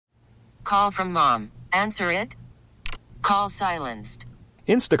Call from mom. Answer it. Call silenced.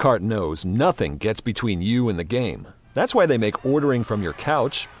 Instacart knows nothing gets between you and the game. That's why they make ordering from your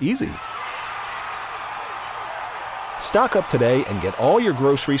couch easy. Stock up today and get all your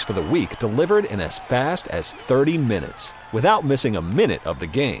groceries for the week delivered in as fast as 30 minutes without missing a minute of the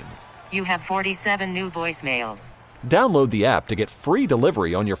game. You have 47 new voicemails. Download the app to get free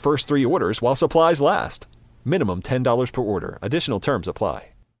delivery on your first 3 orders while supplies last. Minimum $10 per order. Additional terms apply.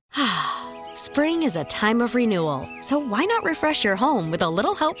 Spring is a time of renewal, so why not refresh your home with a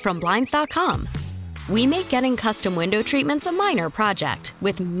little help from Blinds.com? We make getting custom window treatments a minor project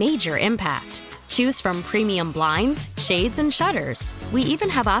with major impact. Choose from premium blinds, shades, and shutters. We even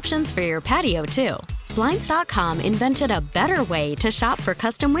have options for your patio, too. Blinds.com invented a better way to shop for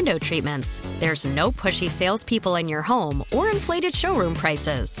custom window treatments. There's no pushy salespeople in your home or inflated showroom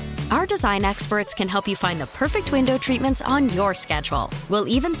prices. Our design experts can help you find the perfect window treatments on your schedule. We'll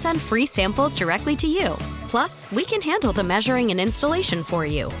even send free samples directly to you. Plus, we can handle the measuring and installation for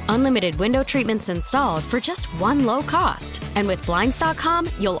you. Unlimited window treatments installed for just one low cost. And with Blinds.com,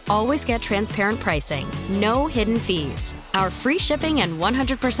 you'll always get transparent pricing. No hidden fees. Our free shipping and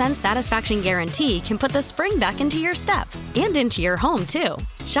 100% satisfaction guarantee can put the spring back into your step and into your home, too.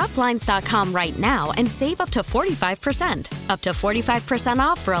 Shop Blinds.com right now and save up to 45%. Up to 45%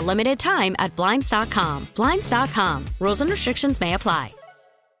 off for a limited time at Blinds.com. Blinds.com. Rules and restrictions may apply.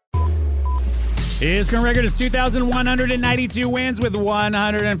 His current record is 2,192 wins with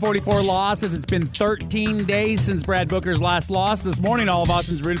 144 losses. It's been 13 days since Brad Booker's last loss. This morning, all of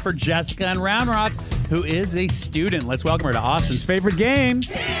Austin's rooting for Jessica in Round Rock, who is a student. Let's welcome her to Austin's favorite game.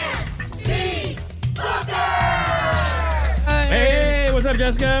 Dance, Beat, Booker! Hey, what's up,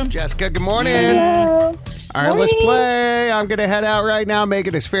 Jessica? Jessica, good morning. Hello. All right, let's play. I'm going to head out right now, make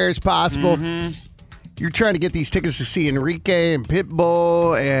it as fair as possible. You're trying to get these tickets to see Enrique and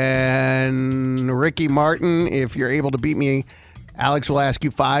Pitbull and Ricky Martin. If you're able to beat me, Alex will ask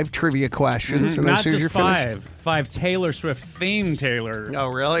you 5 trivia questions. And Not as soon as just you're finished, 5 Taylor Swift themed Taylor. Oh,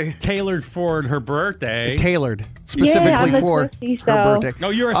 really? Tailored for her birthday. Tailored specifically I'm a for Swiftie, her so- birthday.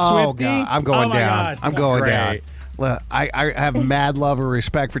 Oh, you're a Oh, Swiftie? God. I'm going Oh, my down. gosh, I'm this going is down. great. Look, I have mad love and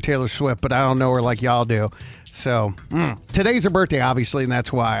respect for Taylor Swift, but I don't know her like y'all do. So, today's her birthday, obviously, and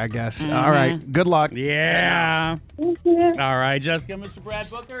that's why, I guess. All right, good luck. Yeah. Thank you. All right, Jessica, Mr. Brad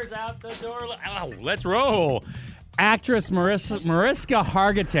Booker is out the door. Oh, let's roll. Actress Mariska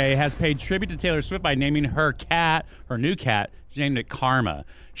Hargitay has paid tribute to Taylor Swift by naming her new cat, she named it Karma.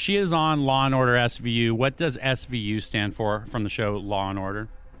 She is on Law & Order SVU. What does SVU stand for from the show Law & Order?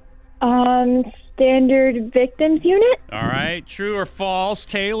 Standard Victims Unit. All right, true or false?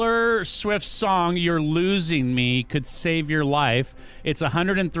 Taylor Swift's song "You're Losing Me" could save your life. It's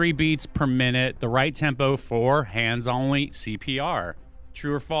 103 beats per minute, the right tempo for hands-only CPR.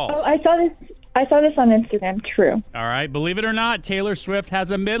 True or false? Oh, I saw this on Instagram. True. All right, believe it or not, Taylor Swift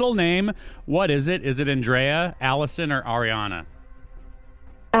has a middle name. What is it? Is it Andrea, Allison, or Ariana?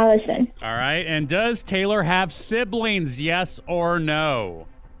 Allison. All right, and does Taylor have siblings? Yes or no?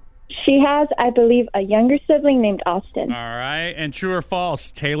 She has, I believe, a younger sibling named Austin. All right, and true or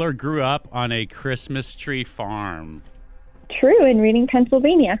false? Taylor grew up on a Christmas tree farm. True, in Reading,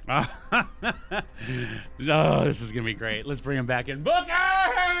 Pennsylvania. Oh, this is going to be great. Let's bring him back in.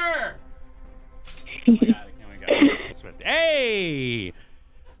 Booker! We got it. Hey!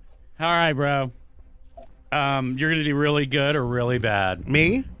 All right, bro. You're going to do really good or really bad.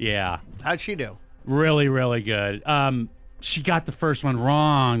 Me? Yeah. How'd she do? Really, really good. She got the first one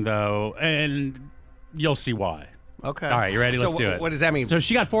wrong, though, and you'll see why. Okay. All right, you ready? Let's do it. What does that mean? So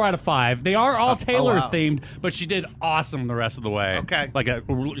she got 4 out of 5. They are all Taylor-themed, but she did awesome the rest of the way. Okay.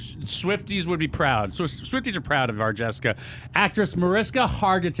 Swifties would be proud. So Swifties are proud of our Jessica. Actress Mariska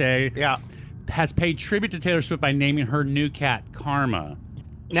Hargitay has paid tribute to Taylor Swift by naming her new cat Karma.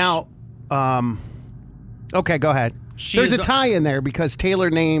 Now, okay, go ahead. There's a tie in there because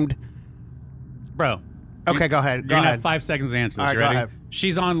Taylor named... Bro. Okay, go ahead. You're going to have 5 seconds to answer this. All right, You go ready? ahead.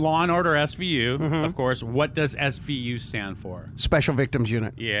 She's on Law & Order SVU, of course. What does SVU stand for? Special Victims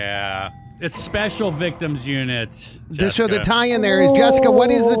Unit. Yeah. It's Special Victims Unit. So Jessica. the tie-in there is, Jessica,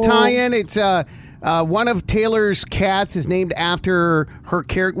 what is the tie-in? It's one of Taylor's cats is named after her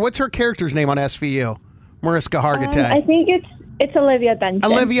character. What's her character's name on SVU? Mariska Hargitay. I think it's Olivia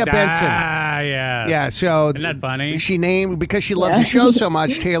Benson. Olivia Benson. Ah, yes. Yeah, so Isn't that funny? she named, because she loves the show so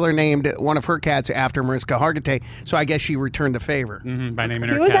much, Taylor named one of her cats after Mariska Hargitay, so I guess she returned the favor. By naming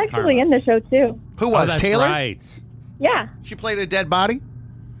She her was cat actually Karma. in the show, too. Who Oh, was, that's Taylor? right. Yeah. She played a dead body?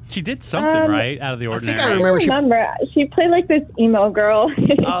 She did something right out of the ordinary. I remember She played like this emo girl.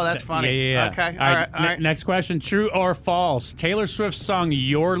 Oh, that's funny. Yeah. Okay. All right. Next question. True or false? Taylor Swift's song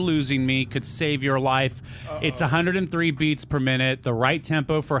 "You're Losing Me" could save your life. It's 103 beats per minute. The right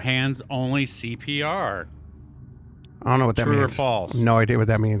tempo for hands-only CPR. I don't know what that means. True or false? No idea what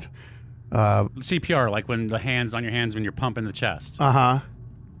that means. CPR, like when the hands on your hands when you're pumping the chest. Uh-huh.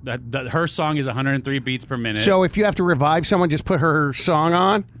 Her song is 103 beats per minute. So if you have to revive someone, just put her song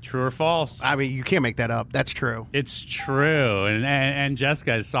on? True or false? I mean, you can't make that up. That's true. It's true. And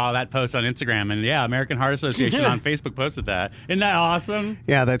Jessica saw that post on Instagram. And yeah, American Heart Association on Facebook posted that. Isn't that awesome?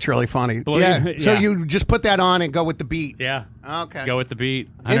 Yeah, that's really funny. Yeah. So you just put that on and go with the beat. Yeah. Okay. Go with the beat.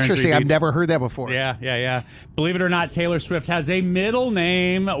 Interesting. I've beats. never heard that before. Yeah. Believe it or not, Taylor Swift has a middle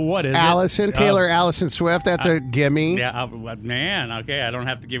name. What is Allison, it? Taylor Allison Swift. That's a gimme. Yeah, man. Okay, I don't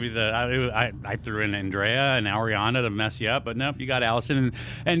have to give you the. I threw in Andrea and Ariana to mess you up, but nope, you got Allison.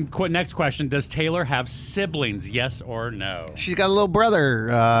 Next question: does Taylor have siblings? Yes or no? She's got a little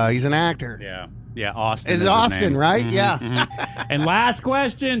brother. He's an actor. Yeah, Austin. It's is Austin, his name. right? Mm-hmm, Yeah. Mm-hmm. And last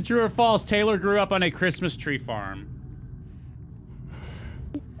question: true or false? Taylor grew up on a Christmas tree farm.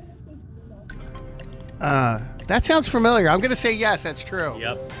 That sounds familiar. I'm going to say yes, that's true.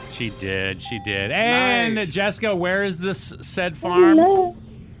 Yep, she did. And Nice. Jessica, where is this said farm?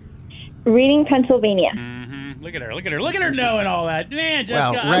 Reading, Pennsylvania. Mm-hmm. Look at her knowing all that. Man,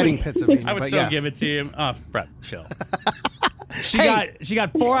 Jessica. Well, Reading, Pennsylvania. I would but so yeah. give it to you. Oh, Brett, chill. She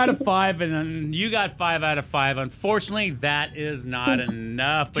got 4 out of 5, and then you got 5 out of 5. Unfortunately, that is not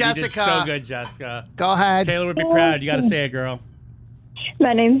enough. But you did Jessica. so good, Jessica. Go ahead. Taylor would be proud. You got to say it, girl.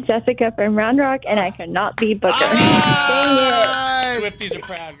 My name's Jessica from Round Rock, and I cannot be Booker. Dang it. Swifties are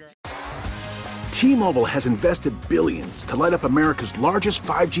proud, girl. T-Mobile has invested billions to light up America's largest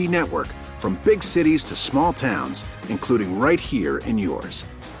 5G network, from big cities to small towns, including right here in yours.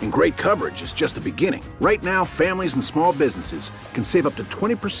 And great coverage is just the beginning. Right now, families and small businesses can save up to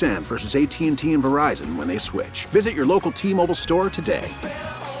 20% versus AT&T and Verizon when they switch. Visit your local T-Mobile store today.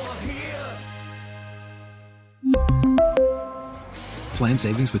 Plan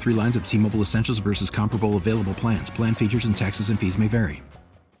savings with 3 lines of T-Mobile Essentials versus comparable available plans. Plan features and taxes and fees may vary.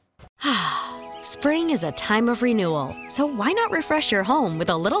 Spring is a time of renewal, so why not refresh your home with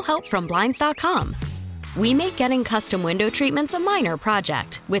a little help from Blinds.com? We make getting custom window treatments a minor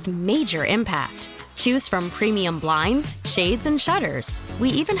project with major impact. Choose from premium blinds, shades, and shutters. We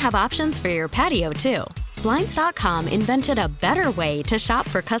even have options for your patio, too. Blinds.com invented a better way to shop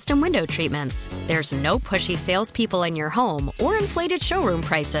for custom window treatments. There's no pushy salespeople in your home or inflated showroom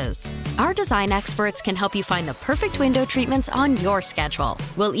prices. Our design experts can help you find the perfect window treatments on your schedule.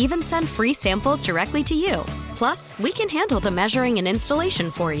 We'll even send free samples directly to you. Plus, we can handle the measuring and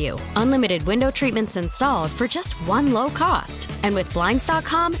installation for you. Unlimited window treatments installed for just one low cost. And with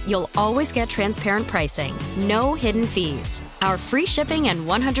Blinds.com, you'll always get transparent pricing. No hidden fees. Our free shipping and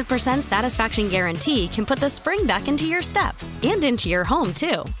 100% satisfaction guarantee can put the spring back into your step and into your home,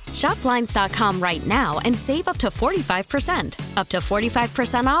 too. Shop Blinds.com right now and save up to 45%. Up to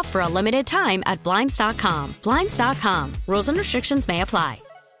 45% off for a limited time at Blinds.com. Blinds.com. Rules and restrictions may apply.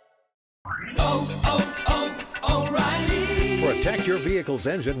 Protect your vehicle's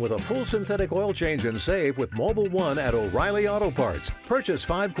engine with a full synthetic oil change and save with Mobil 1 at O'Reilly Auto Parts. Purchase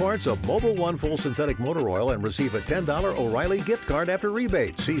 5 quarts of Mobil 1 full synthetic motor oil and receive a $10 O'Reilly gift card after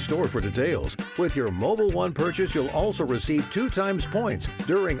rebate. See store for details. With your Mobil 1 purchase, you'll also receive 2 times points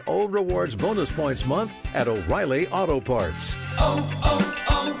during O Rewards Bonus Points Month at O'Reilly Auto Parts.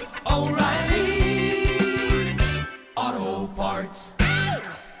 O'Reilly Auto Parts.